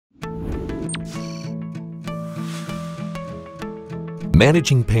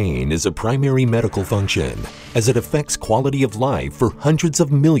Managing pain is a primary medical function, as it affects quality of life for hundreds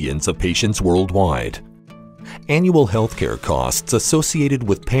of millions of patients worldwide. Annual healthcare costs associated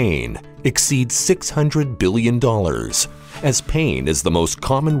with pain exceed $600 billion, as pain is the most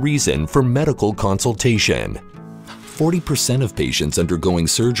common reason for medical consultation. 40% of patients undergoing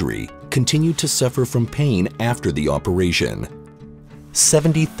surgery continue to suffer from pain after the operation.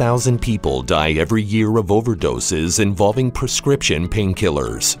 70,000 people die every year of overdoses involving prescription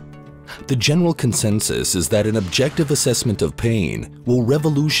painkillers. The general consensus is that an objective assessment of pain will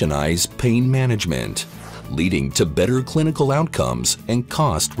revolutionize pain management, leading to better clinical outcomes and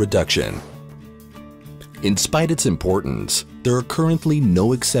cost reduction. In spite of its importance, there are currently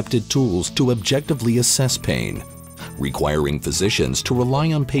no accepted tools to objectively assess pain, requiring physicians to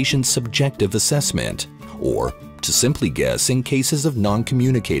rely on patients' subjective assessment or to simply guess in cases of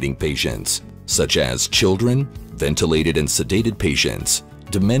non-communicating patients, such as children, ventilated and sedated patients,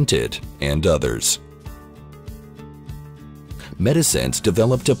 demented, and others. Medasense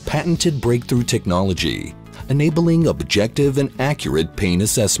developed a patented breakthrough technology, enabling objective and accurate pain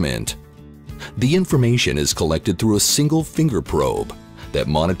assessment. The information is collected through a single finger probe that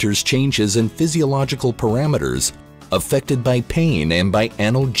monitors changes in physiological parameters affected by pain and by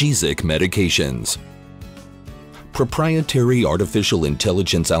analgesic medications. Proprietary artificial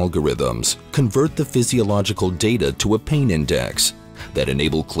intelligence algorithms convert the physiological data to a pain index that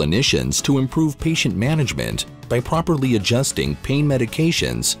enable clinicians to improve patient management by properly adjusting pain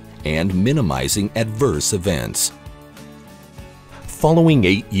medications and minimizing adverse events. Following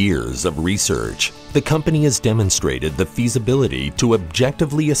 8 years of research, the company has demonstrated the feasibility to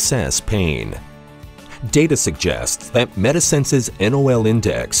objectively assess pain. Data suggests that Medasense's NOL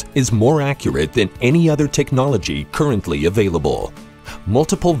index is more accurate than any other technology currently available.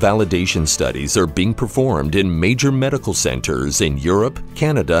 Multiple validation studies are being performed in major medical centers in Europe,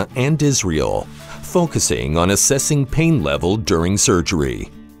 Canada, and Israel, focusing on assessing pain level during surgery.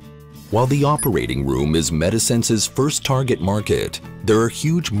 While the operating room is Medasense's first target market, there are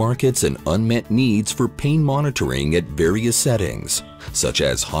huge markets and unmet needs for pain monitoring at various settings, such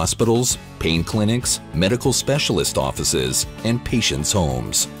as hospitals, pain clinics, medical specialist offices, and patients'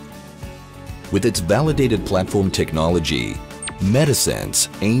 homes. With its validated platform technology, Medasense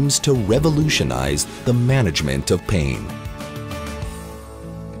aims to revolutionize the management of pain.